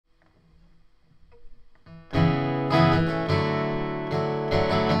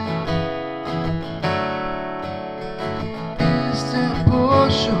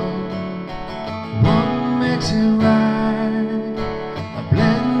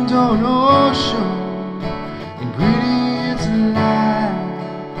blend on ocean, ingredients in life,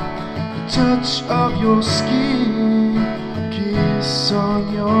 the touch of your skin, a kiss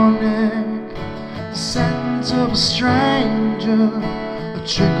on your neck, the scent of a stranger, a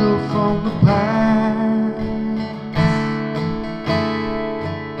trickle from the pine.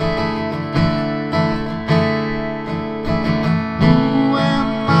 Who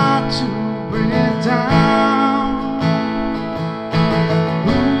am I to bring it down?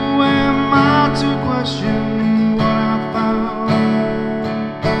 Who am I to question what I found?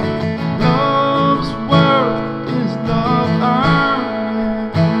 Love's word is love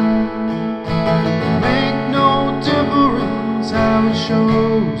earned. Make no difference how it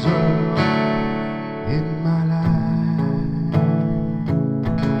shows up in my life.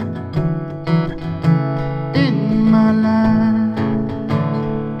 In my life.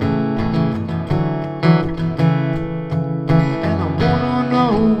 And I wanna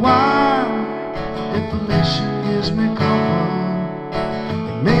know why information gives me comfort.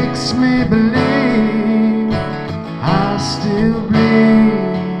 It makes me believe I still bleed.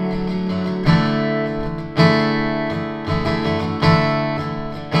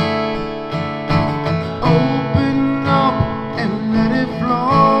 Open up and let it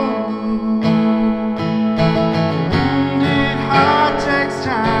flow. Wounded heart takes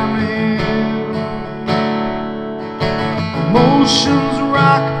time to heal. Emotions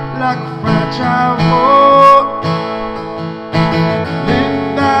rock like a fragile boat. Lift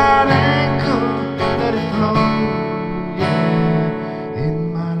that anchor, let it flow. Yeah, in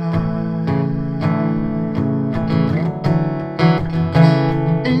my life.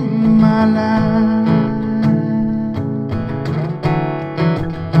 In my life.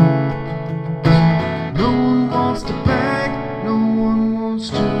 No one wants to beg, no one wants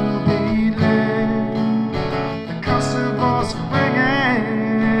to be led. The constant voice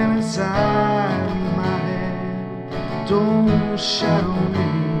ringing inside my head. Don't shadow me,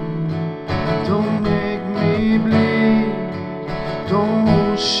 don't make me bleed.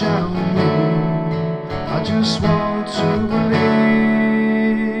 Don't shadow me, I just want to believe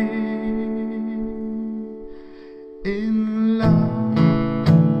in love.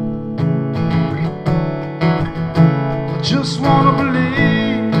 I just wanna believe.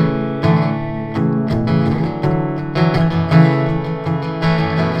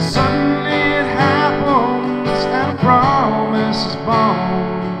 Suddenly it happens and a promise is born.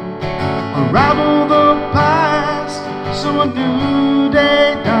 Unravel the past so a new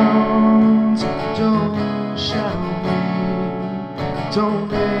day dawns. Don't shadow me, don't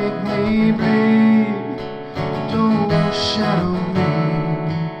make me bleed. Don't shadow me,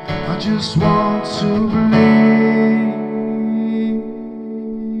 I just want to believe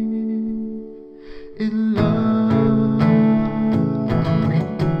in love.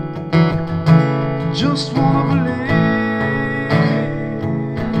 Just wanna believe.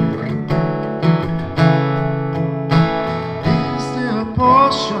 Is there a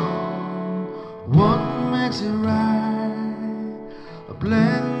portion? What makes it right? A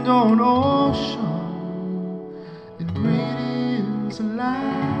blend on ocean, ingredients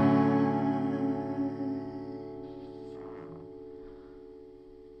alive.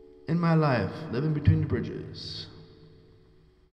 In my life, living between the bridges.